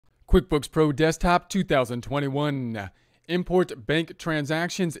QuickBooks Pro Desktop 2021. Import bank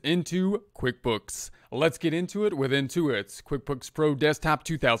transactions into QuickBooks. Let's get into it with Intuit's QuickBooks Pro Desktop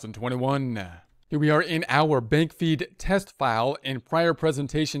 2021. Here we are in our bank feed test file. In prior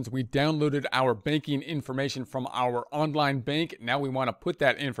presentations, we downloaded our banking information from our online bank. Now we want to put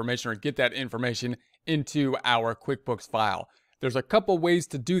that information or get that information into our QuickBooks file. There's a couple ways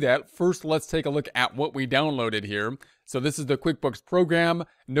to do that. First, let's take a look at what we downloaded here. So this is the QuickBooks program.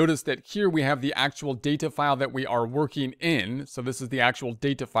 Notice that here we have the actual data file that we are working in. So this is the actual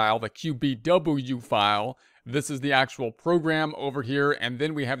data file, the QBW file. This is the actual program over here. And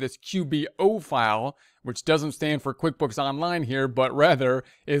then we have this QBO file, which doesn't stand for QuickBooks Online here, but rather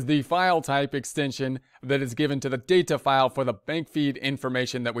is the file type extension that is given to the data file for the bank feed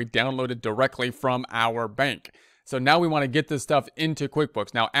information that we downloaded directly from our bank. So now we want to get this stuff into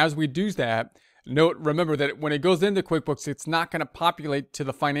QuickBooks. Now, as we do that, remember that when it goes into QuickBooks, it's not going to populate to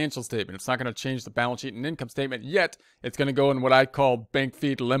the financial statement. It's not going to change the balance sheet and income statement yet. It's going to go in what I call bank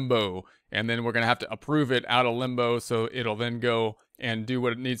feed limbo. And then we're going to have to approve it out of limbo. So it'll then go and do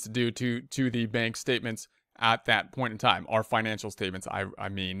what it needs to do to the bank statements at that point in time. Our financial statements, I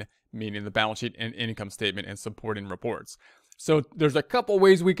mean, meaning the balance sheet and income statement and supporting reports. So there's a couple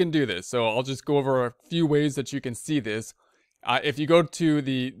ways we can do this. So I'll just go over a few ways that you can see this. If you go to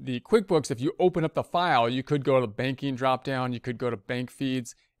the QuickBooks, if you open up the file, you could go to the banking dropdown, you could go to bank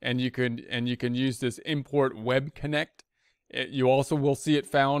feeds, and you can use this import web connect. You also will see it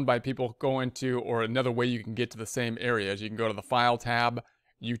found by people going to, or another way you can get to the same area is you can go to the file tab,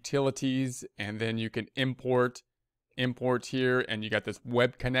 utilities, and then you can import here, and you got this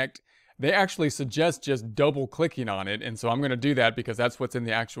web connect. They actually suggest just double clicking on it. And so I'm going to do that because that's what's in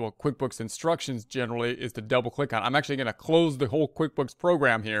the actual QuickBooks instructions generally is to double click on it. I'm actually going to close the whole QuickBooks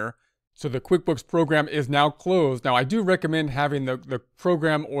program here. So the QuickBooks program is now closed. Now I do recommend having the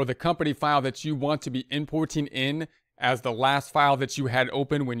program or the company file that you want to be importing in as the last file that you had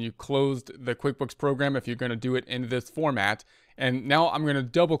open when you closed the QuickBooks program if you're going to do it in this format. And now I'm going to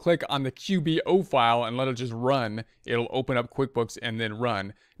double click on the QBO file and let it just run. It'll open up QuickBooks and then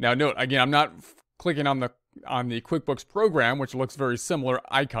run. Now note, again, I'm not clicking on the QuickBooks program, which looks very similar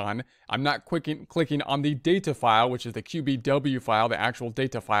icon. I'm not clicking on the data file, which is the QBW file, the actual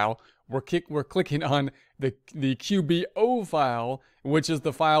data file. We're clicking on the QBO file, which is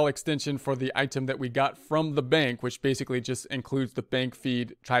the file extension for the item that we got from the bank, which basically just includes the bank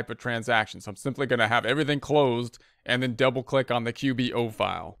feed type of transaction. So I'm simply going to have everything closed and then double click on the QBO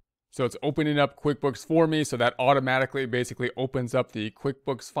file. So it's opening up QuickBooks for me. So that automatically basically opens up the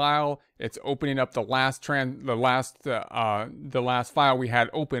QuickBooks file. It's opening up the last file we had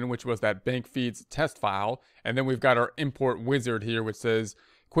open, which was that bank feeds test file. And then we've got our import wizard here, which says,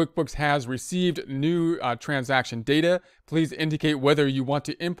 QuickBooks has received new transaction data. Please indicate whether you want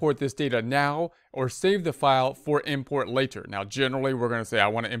to import this data now or save the file for import later. Now, generally, we're going to say, I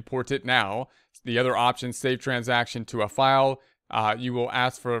want to import it now. The other option, save transaction to a file. You will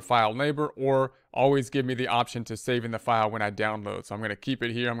ask for a file neighbor or always give me the option to save in the file when I download. So I'm going to keep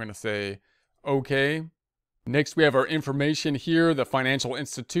it here. I'm going to say, OK. Next, we have our information here, the financial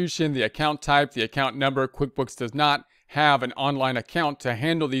institution, the account type, the account number. QuickBooks does not have an online account to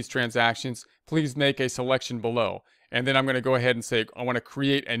handle these transactions. Please make a selection below. And then I'm going to go ahead and say, I want to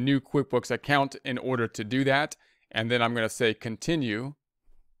create a new QuickBooks account in order to do that. And then I'm going to say continue.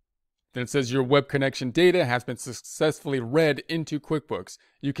 Then it says your web connection data has been successfully read into QuickBooks.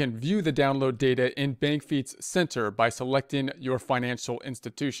 You can view the download data in Bank Feeds Center by selecting your financial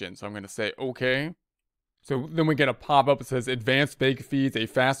institution. So I'm going to say OK. So then we get a pop-up that says Advanced Bank Feeds, a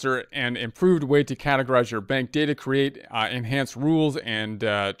faster and improved way to categorize your bank data, create enhanced rules and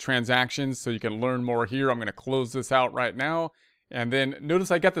transactions so you can learn more here. I'm going to close this out right now. And then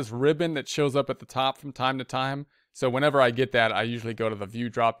notice I got this ribbon that shows up at the top from time to time. So whenever I get that, I usually go to the view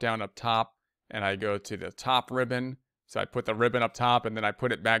drop-down up top and I go to the top ribbon. So I put the ribbon up top and then I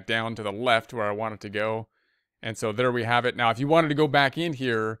put it back down to the left where I want it to go. And so there we have it. Now, if you wanted to go back in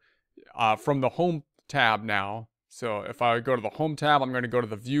here from the home tab now. So if I go to the home tab, I'm going to go to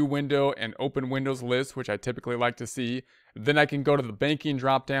the view window and open Windows list, which I typically like to see. Then I can go to the banking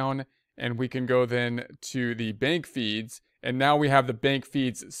drop down and we can go then to the bank feeds. And now we have the bank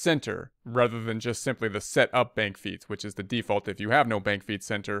feeds center rather than just simply the set up bank feeds, which is the default. If you have no bank feed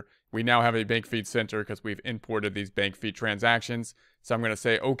center, we now have a bank feed center because we've imported these bank feed transactions. So I'm going to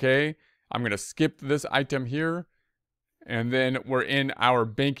say, okay, I'm going to skip this item here. And then we're in our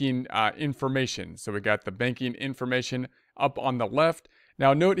banking information. So we got the banking information up on the left.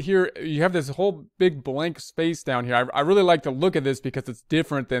 Now note here, you have this whole big blank space down here. I really like to look at this because it's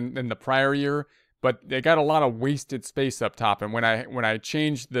different than the prior year. but they got a lot of wasted space up top. And when I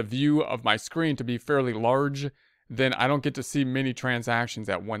change the view of my screen to be fairly large, then I don't get to see many transactions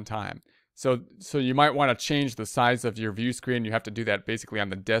at one time. So you might want to change the size of your view screen. You have to do that basically on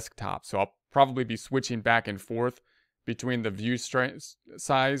the desktop. So I'll probably be switching back and forth between the view size.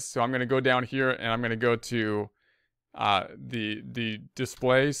 So I'm going to go down here and I'm going to go to the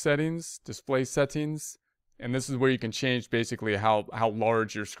display settings, and this is where you can change basically how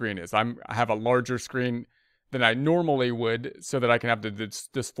large your screen is. I have a larger screen than I normally would so that I can have the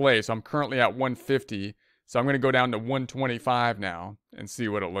display. So I'm currently at 150. So I'm going to go down to 125 now and see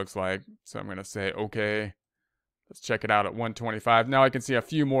what it looks like. So I'm going to say, okay, let's check it out at 125. Now I can see a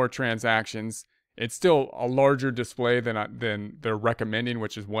few more transactions. It's still a larger display than they're recommending,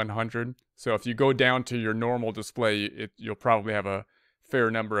 which is 100. So if you go down to your normal display, you'll probably have a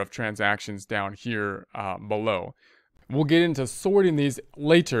fair number of transactions down here below. We'll get into sorting these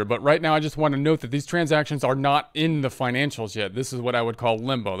later, but right now I just want to note that these transactions are not in the financials yet. This is what I would call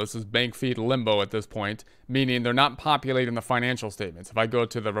limbo. This is bank feed limbo at this point, meaning they're not populating the financial statements. If I go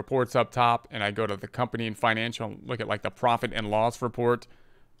to the reports up top and I go to the company and financial, look at like the profit and loss report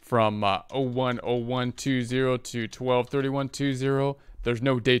from 01/01/20 to 12/31/20, there's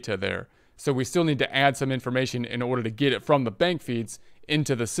no data there. So we still need to add some information in order to get it from the bank feeds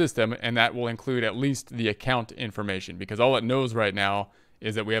into the system, and that will include at least the account information, because all it knows right now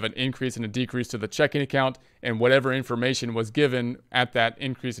is that we have an increase and a decrease to the checking account, and whatever information was given at that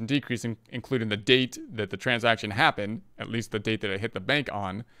increase and decrease, including the date that the transaction happened, at least the date that it hit the bank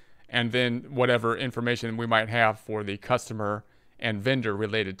on, and then whatever information we might have for the customer and vendor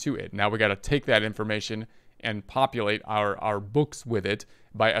related to it. Now we got to take that information and populate our books with it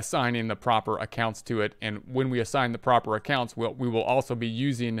by assigning the proper accounts to it. And when we assign the proper accounts, we will also be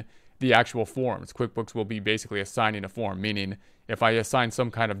using the actual forms. QuickBooks will be basically assigning a form, meaning if I assign some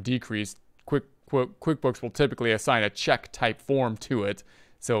kind of decrease, QuickBooks will typically assign a check type form to it.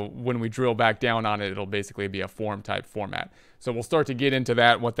 So when we drill back down on it, it'll basically be a form type format. So we'll start to get into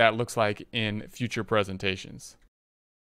that, what that looks like in future presentations.